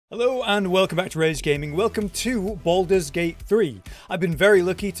Hello and welcome back to Rage Gaming. Welcome to Baldurs Gate 3. I've been very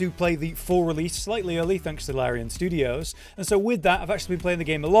lucky to play the full release slightly early thanks to Larian Studios, and so with that I've actually been playing the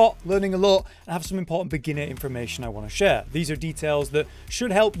game a lot, learning a lot, and have some important beginner information I want to share. These are details that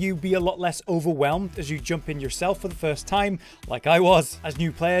should help you be a lot less overwhelmed as you jump in yourself for the first time, like I was. As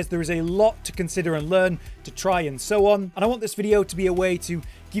new players, there is a lot to consider and learn, to try and so on, and I want this video to be a way to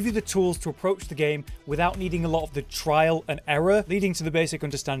give you the tools to approach the game without needing a lot of the trial and error, leading to the basic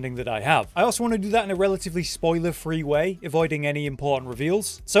understanding that I have. I also want to do that in a relatively spoiler-free way, avoiding any important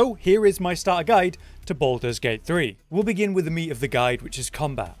reveals. So here is my starter guide to Baldurs Gate 3. We'll begin with the meat of the guide, which is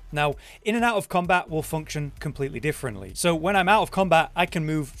combat. Now, in and out of combat will function completely differently. So when I'm out of combat, I can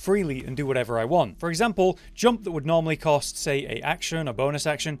move freely and do whatever I want. For example, jump that would normally cost, say, a action, a bonus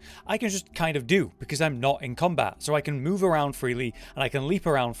action, I can just kind of do because I'm not in combat. So I can move around freely and I can leap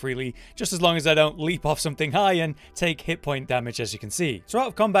around freely, just as long as I don't leap off something high and take hit point damage, as you can see. So out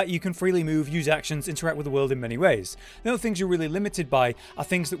of combat, you can freely move, use actions, interact with the world in many ways. The other things you're really limited by are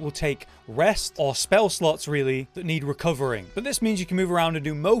things that will take rest or spell slots really that need recovering. But this means you can move around and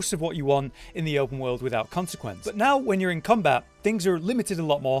do most of what you want in the open world without consequence. But now when you're in combat, things are limited a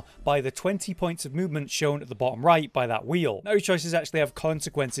lot more by the 20 points of movement shown at the bottom right by that wheel. Now your choices actually have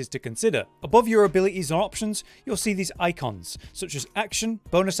consequences to consider. Above your abilities and options, you'll see these icons, such as action,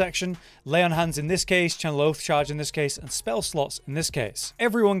 bonus action, lay on hands in this case, channel oath charge in this case, and spell slots in this case.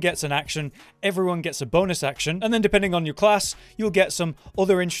 Everyone gets an action, everyone gets a bonus action, and then depending on your class, you'll get some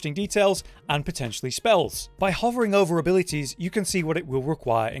other interesting details and potentially spells. By hovering over abilities, you can see what it will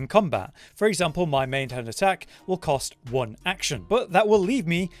require in combat. For example, my main hand attack will cost 1 action, but that will leave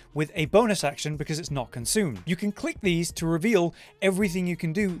me with a bonus action because it's not consumed. You can click these to reveal everything you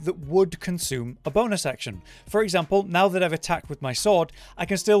can do that would consume a bonus action. For example, now that I've attacked with my sword, I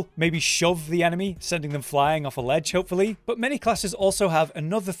can still maybe shove the enemy, sending them flying off a ledge, hopefully. But many classes also have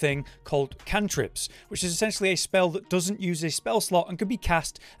another thing called cantrips, which is essentially a spell that doesn't use a spell slot and can be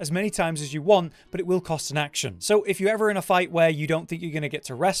cast as many times as you want, but it will cost an action. So if you're ever in a fight where you don't think you're going to get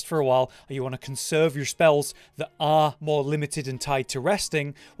to rest for a while, or you want to conserve your spells that are more limited and tied to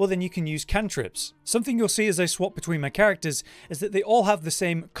resting, well then you can use cantrips. Something you'll see as I swap between my characters is that they all have the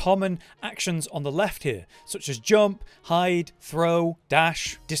same common actions on the left here, such as jump, hide, throw,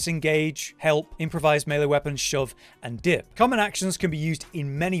 dash, disengage, help, improvise melee weapons, shove, and dip. Common actions can be used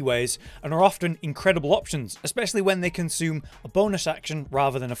in many ways and are often incredible options, especially when they consume a bonus action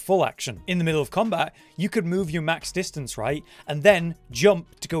rather than a full action. In the middle of combat, you could move your max distance, right, and then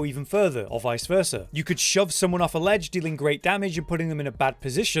jump to go even further, or vice versa. You could shove someone off a ledge, dealing great damage and putting them in a bad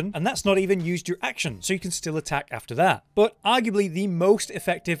position, and that's not even used your action, so you can still attack after that. But arguably the most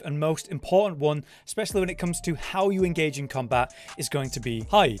effective and most important one, especially when it comes to how you engage in combat, is going to be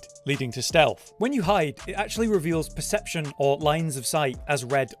hide, leading to stealth. When you hide, it actually reveals perception or lines of sight as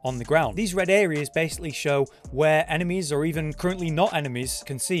red on the ground. These red areas basically show where enemies, or even currently not enemies,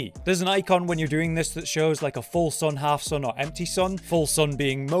 can see. There's an icon when you're doing this that shows like a full sun, half sun, or empty sun. Full sun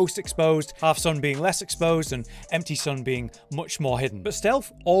being most exposed, half sun being less exposed, and empty sun being much more hidden. But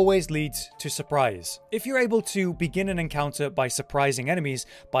stealth always leads to surprise. If you're able to begin an encounter by surprising enemies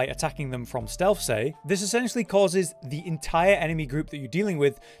by attacking them from stealth, say, this essentially causes the entire enemy group that you're dealing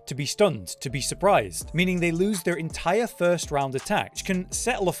with to be stunned, to be surprised, meaning they lose their entire first round attack, which can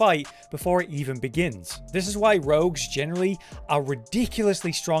settle a fight before it even begins. This is why rogues generally are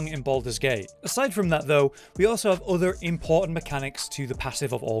ridiculously strong in Baldur's Gate. Aside from that though, we also have other important mechanics to the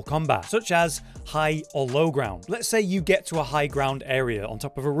passive of all combat, such as high or low ground. Let's say you get to a high ground area on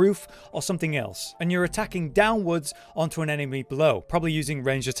top of a roof or something else, and you're attacking downwards onto an enemy below, probably using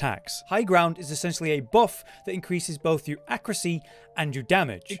ranged attacks. High ground is essentially a buff that increases both your accuracy and your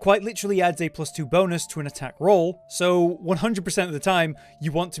damage. It quite literally adds a +2 bonus to an attack roll, so 100% of the time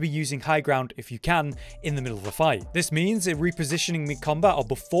you want to be using high ground if you can in the middle of a fight. This means that repositioning mid-combat or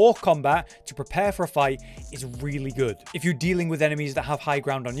before combat to prepare for a fight is really good. If you're dealing with enemies that have high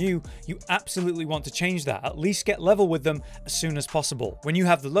ground on you, you absolutely want to change that. At least get level with them as soon as possible. When you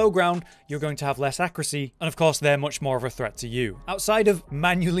have the low ground, you're going to have less accuracy, and of course they're much more of a threat to you. Outside of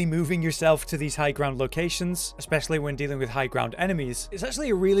manually moving yourself to these high ground locations, especially when dealing with high ground enemies, it's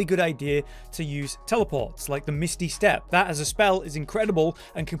actually a really good idea to use teleports like the Misty Step. That as a spell is incredible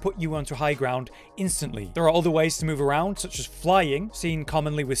and can put you onto high ground instantly. There are other ways to move around, such as flying, seen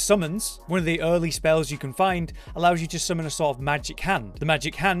commonly with summons. One of the early spells you can find allows you to summon a sort of magic hand. The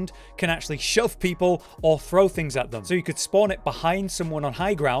magic hand can actually shove people or throw things at them. So you could spawn it behind someone on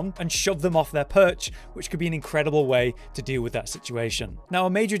high ground and shove them off their perch, which could be an incredible way to deal with that situation. Now, a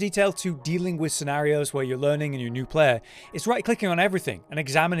major detail to dealing with scenarios where you're learning and you're a new player is right-clicking on everything and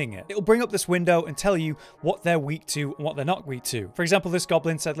examining it. It'll bring up this window and tell you what they're weak to and what they're not weak to. For example, this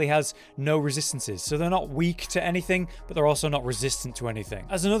goblin sadly has no resistances, so they're not weak to anything, but they're also not resistant to anything.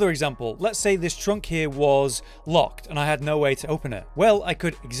 As another example, let's say this trunk here was locked and I had no way to open it. Well, I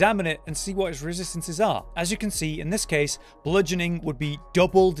could examine it and see what its resistances are. As you can see, in this case, bludgeoning would be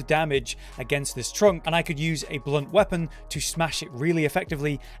doubled damage against this trunk, and I could use a blunt weapon to smash it really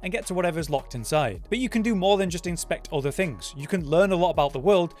effectively and get to whatever's locked inside. But you can do more than just inspect other things. You can learn a lot about the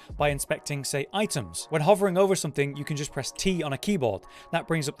world by inspecting, say, items. When hovering over something, you can just press T on a keyboard. That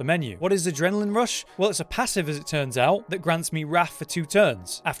brings up the menu. What is Adrenaline Rush? Well, it's a passive, as it turns out, that grants me Wrath for 2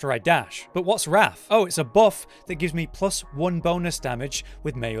 turns after I dash. But what's Wrath? Oh, it's a buff that gives me +1 bonus damage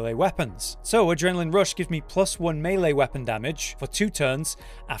with melee weapons. So Adrenaline Rush gives me +1 melee weapon damage for 2 turns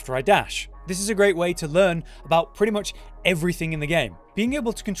after I dash. This is a great way to learn about pretty much everything in the game. Being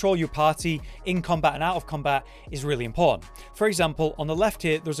able to control your party in combat and out of combat is really important. For example, on the left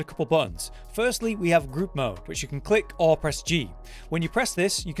here, there's a couple buttons. Firstly, we have group mode, which you can click or press G. When you press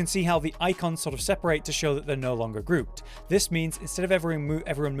this, you can see how the icons sort of separate to show that they're no longer grouped. This means instead of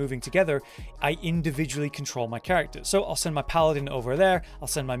everyone moving together, I individually control my characters. So I'll send my Paladin over there, I'll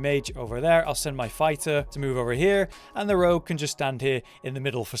send my Mage over there, I'll send my Fighter to move over here, and the Rogue can just stand here in the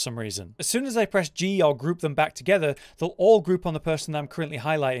middle for some reason. As soon as I press G, I'll group them back together. They'll all group on the person that I'm currently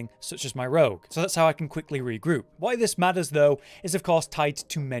highlighting, such as my Rogue. So that's how I can quickly regroup. Why this matters though is of course tied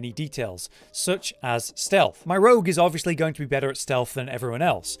to many details, such as stealth. My Rogue is obviously going to be better at stealth than everyone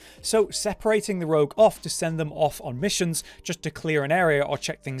else. So separating the Rogue off to send them off on missions just to clear an area or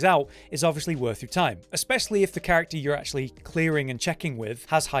check things out is obviously worth your time, especially if the character you're actually clearing and checking with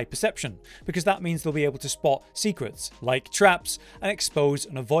has high perception, because that means they'll be able to spot secrets like traps and expose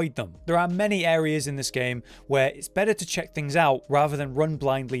and avoid them. There are many areas in this game where it's better to check things out rather than run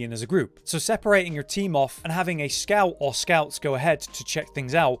blindly in as a group. So separating your team off and having a scout or scouts go ahead to check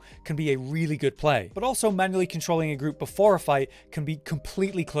things out can be a really good play. But also manually controlling a group before a fight can be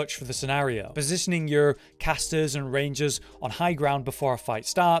completely clutch for the scenario. Positioning your casters and rangers on high ground before a fight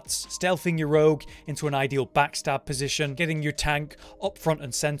starts, stealthing your rogue into an ideal backstab position, getting your tank up front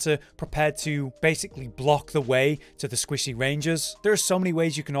and center, prepared to basically block the way to the squishy rangers. There are so many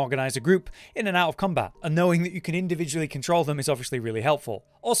ways you can organize a group in and out of combat, and knowing that you can individually control them is obviously really helpful.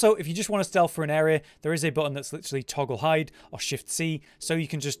 Also, if you just want to stealth for an area, there is a button that's literally toggle hide or shift C, so you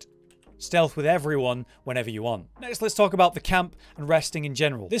can just stealth with everyone whenever you want. Next, let's talk about the camp and resting in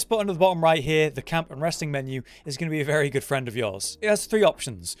general. This button at the bottom right here, the camp and resting menu, is going to be a very good friend of yours. It has 3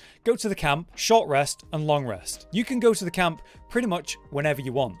 options: go to the camp, short rest, and long rest. You can go to the camp pretty much whenever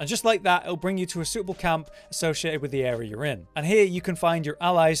you want, and just like that, it'll bring you to a suitable camp associated with the area you're in. And here you can find your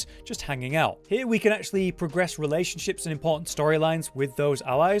allies just hanging out. Here we can actually progress relationships and important storylines with those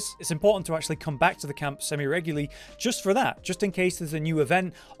allies. It's important to actually come back to the camp semi-regularly just for that, just in case there's a new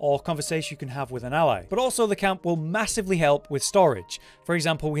event or conversation you can have with an ally. But also the camp will massively help with storage. For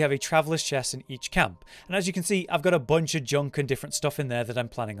example, we have a traveler's chest in each camp, and as you can see, I've got a bunch of junk and different stuff in there that I'm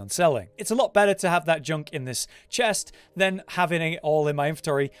planning on selling. It's a lot better to have that junk in this chest than having it all in my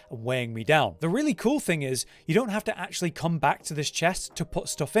inventory and weighing me down. The really cool thing is you don't have to actually come back to this chest to put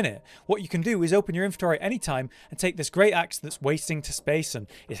stuff in it. What you can do is open your inventory anytime and take this great axe that's wasting to space and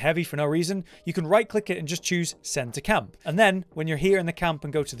is heavy for no reason. You can right click it and just choose send to camp, and then when you're here in the camp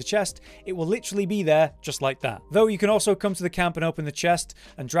and go to the chest, it will literally be there just like that. Though you can also come to the camp and open the chest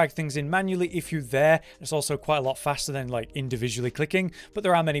and drag things in manually if you're there. It's also quite a lot faster than like individually clicking, but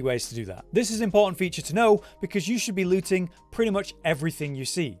there are many ways to do that. This is an important feature to know because you should be looting pretty much everything you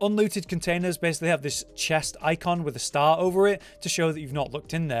see. Unlooted containers basically have this chest icon with a star over it to show that you've not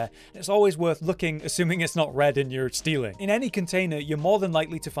looked in there. It's always worth looking, assuming it's not red and you're stealing. In any container, you're more than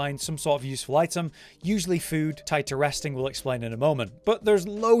likely to find some sort of useful item, usually food tied to resting, we'll explain in a moment. But there's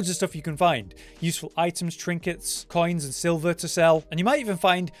loads of stuff you can find. Useful items, trinkets, coins and silver to sell, and you might even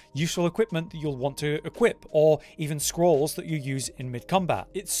find useful equipment that you'll want to equip, or even scrolls that you use in mid-combat.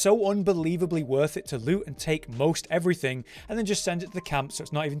 It's so unbelievably worth it to loot and take most everything and then just send it to the camp so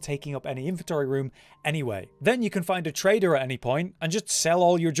it's not even taking up any inventory room anyway. Then you can find a trader at any point and just sell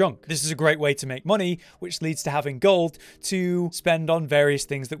all your junk. This is a great way to make money, which leads to having gold to spend on various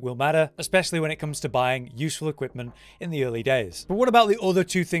things that will matter, especially when it comes to buying useful equipment in the early days. But what about the other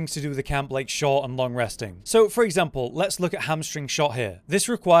 2 things to do with the camp, like short and long resting? So for example, let's look at hamstring shot here. This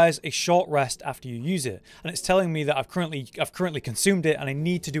requires a short rest after you use it, and it's telling me that I've currently consumed it and I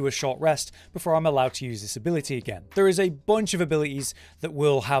need to do a short rest before I'm allowed to use this ability again. There is a bunch of abilities that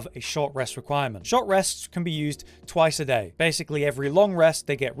will have a short rest requirement. Short rests can be used twice a day. Basically every long rest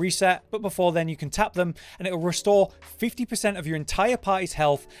they get reset, but before then you can tap them and it will restore 50% of your entire party's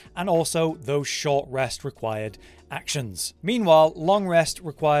health and also those short rest required actions. Meanwhile, long rest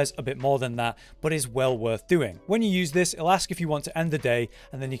requires a bit more than that, but is well worth doing. When you use this, it'll ask if you want to end the day,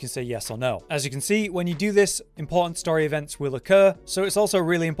 and then you can say yes or no. As you can see, when you do this, important story events will occur, so it's also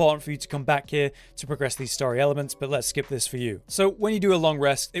really important for you to come back here to progress these story elements, but let's skip this for you. So when you do a long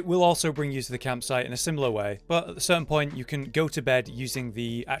rest, it will also bring you to the campsite in a similar way, but at a certain point you can go to bed using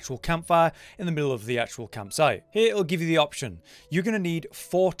the actual campfire in the middle of the actual campsite. Here it'll give you the option. You're going to need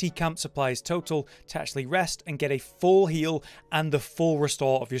 40 camp supplies total to actually rest and get a full heal and the full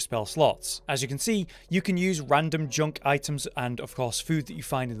restore of your spell slots. As you can see, you can use random junk items and of course food that you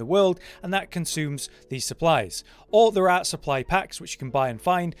find in the world, and that consumes these supplies. Or there are supply packs which you can buy and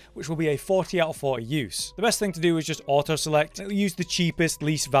find, which will be a 40 out of 40 use. The best thing to do is just auto select. It'll use the cheapest,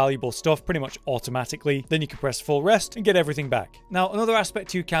 least valuable stuff pretty much automatically. Then you can press full rest and get everything back. Now, another aspect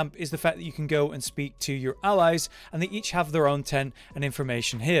to your camp is the fact that you can go and speak to your allies, and they each have their own tent and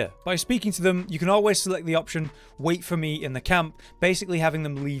information here. By speaking to them, you can always select the option wait for me in the camp, basically having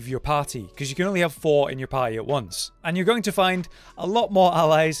them leave your party, because you can only have 4 in your party at once. And you're going to find a lot more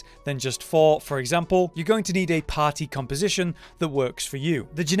allies than just 4. For example, you're going to need a party composition that works for you.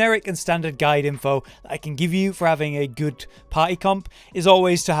 The generic and standard guide info that I can give you for having a good party comp is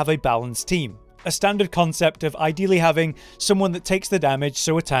always to have a balanced team. A standard concept of ideally having someone that takes the damage,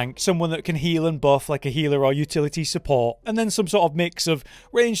 so a tank, someone that can heal and buff like a healer or utility support, and then some sort of mix of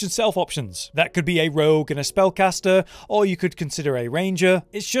ranged and stealth options. That could be a rogue and a spellcaster, or you could consider a ranger.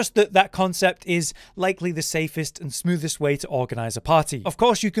 It's just that that concept is likely the safest and smoothest way to organize a party. Of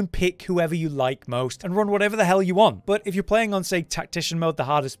course, you can pick whoever you like most and run whatever the hell you want, but if you're playing on, say, tactician mode, the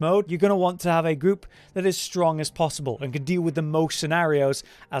hardest mode, you're going to want to have a group that is strong as possible and can deal with the most scenarios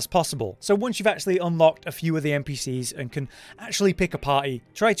as possible. So once you've actually unlocked a few of the NPCs and can actually pick a party,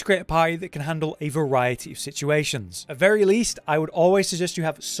 try to create a party that can handle a variety of situations. At very least, I would always suggest you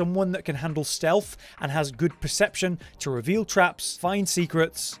have someone that can handle stealth and has good perception to reveal traps, find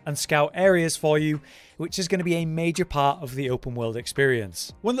secrets, and scout areas for you, which is going to be a major part of the open world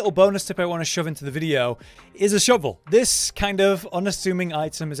experience. One little bonus tip I want to shove into the video is a shovel. This kind of unassuming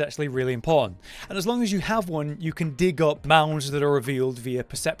item is actually really important, and as long as you have one, you can dig up mounds that are revealed via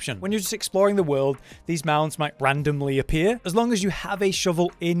perception. When you're just exploring the world, these mounds might randomly appear. As long as you have a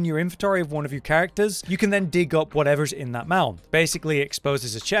shovel in your inventory of one of your characters, you can then dig up whatever's in that mound. Basically, it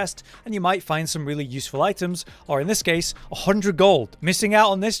exposes a chest, and you might find some really useful items, or in this case, 100 gold. Missing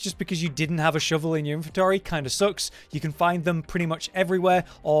out on this just because you didn't have a shovel in your inventory kind of sucks. You can find them pretty much everywhere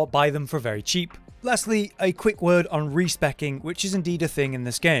or buy them for very cheap. Lastly, a quick word on respecking, which is indeed a thing in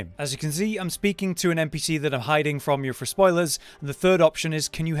this game. As you can see, I'm speaking to an NPC that I'm hiding from you for spoilers, and the third option is,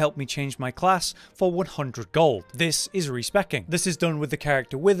 can you help me change my class for 100 gold? This is respecking. This is done with the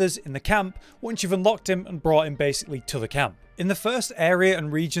character with us in the camp once you've unlocked him and brought him basically to the camp. In the first area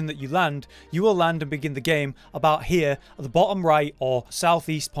and region that you will land and begin the game about here at the bottom right or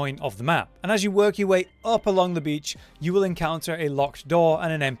southeast point of the map. And as you work your way up along the beach, you will encounter a locked door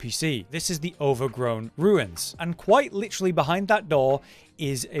and an NPC. This is the Overgrown Ruins. And quite literally behind that door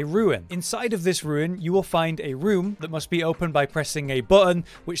is a ruin. Inside of this ruin, you will find a room that must be opened by pressing a button,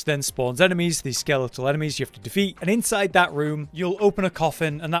 which then spawns enemies, these skeletal enemies you have to defeat. And inside that room, you'll open a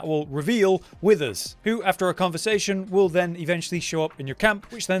coffin and that will reveal Withers, who after a conversation will then eventually show up in your camp,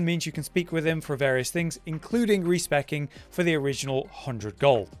 which then means you can speak with him for various things, including respecking for the original 100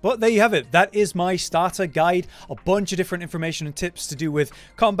 gold. But there you have it. That is my starter guide. A bunch of different information and tips to do with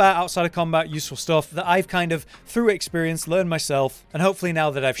combat, outside of combat, useful stuff that I've kind of through experience learned myself, and hopefully now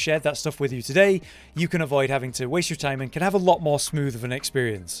that I've shared that stuff with you today, you can avoid having to waste your time and can have a lot more smooth of an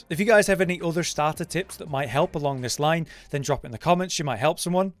experience. If you guys have any other starter tips that might help along this line, then drop it in the comments. You might help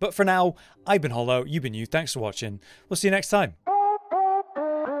someone. But for now, I've been Hollow, you've been you. Thanks for watching. We'll see you next time.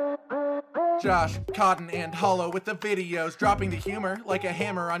 Josh, Cotton, and Hollow with the videos, dropping the humor like a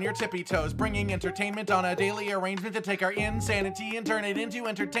hammer on your tippy toes, bringing entertainment on a daily arrangement to take our insanity and turn it into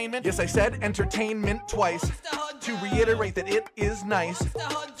entertainment. Yes, I said entertainment twice, to reiterate that it is nice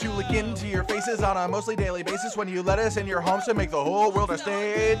to look into your faces on a mostly daily basis when you let us in your homes to make the whole world a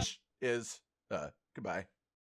stage. Goodbye.